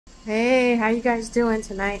Hey, how you guys doing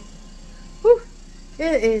tonight? Whew,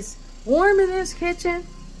 it is warm in this kitchen.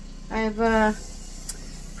 I've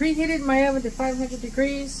preheated my oven to 500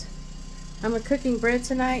 degrees. I'm cooking bread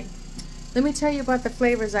tonight. Let me tell you about the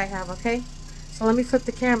flavors I have, okay? So let me flip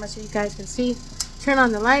the camera so you guys can see. Turn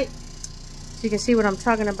on the light so you can see what I'm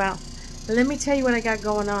talking about. But let me tell you what I got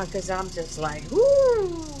going on, because I'm just like,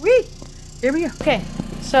 woo-wee. Here we go. Okay,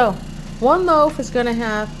 so one loaf is going to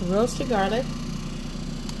have roasted garlic,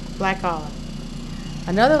 black olive.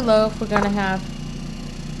 Another loaf we're going to have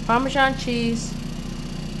Parmesan cheese,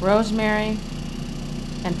 rosemary,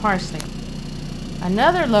 and parsley.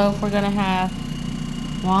 Another loaf we're going to have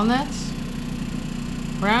walnuts,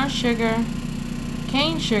 brown sugar,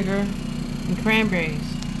 cane sugar, and cranberries.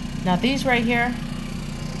 Now these right here,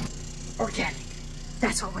 organic.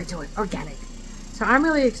 That's what we're doing, organic. So I'm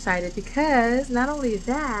really excited because not only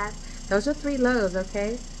that, those are 3 loaves,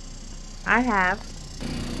 okay? I have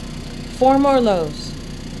 4 more loaves.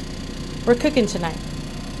 We're cooking tonight.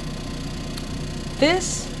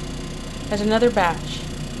 This is another batch.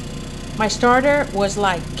 My starter was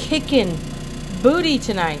like kicking booty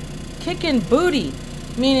tonight. Kicking booty.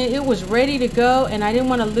 Meaning it was ready to go and I didn't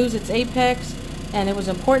want to lose its apex. And it was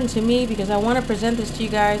important to me because I want to present this to you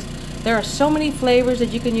guys. There are so many flavors that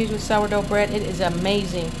you can use with sourdough bread. It is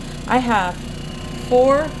amazing. I have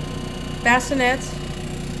 4 bassinets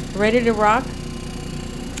ready to rock.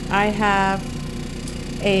 I have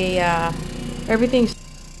a everything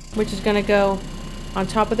which is going to go on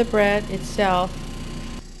top of the bread itself.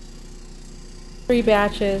 3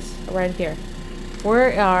 batches right here.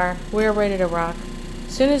 We're ready to rock.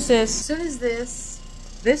 As soon as this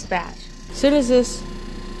batch,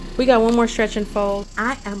 we got one more stretch and fold.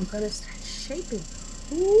 I am gonna start shaping.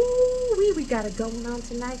 Ooh, we got it going on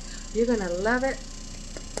tonight. You're gonna love it.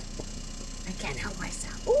 I can't help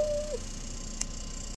myself. Ooh.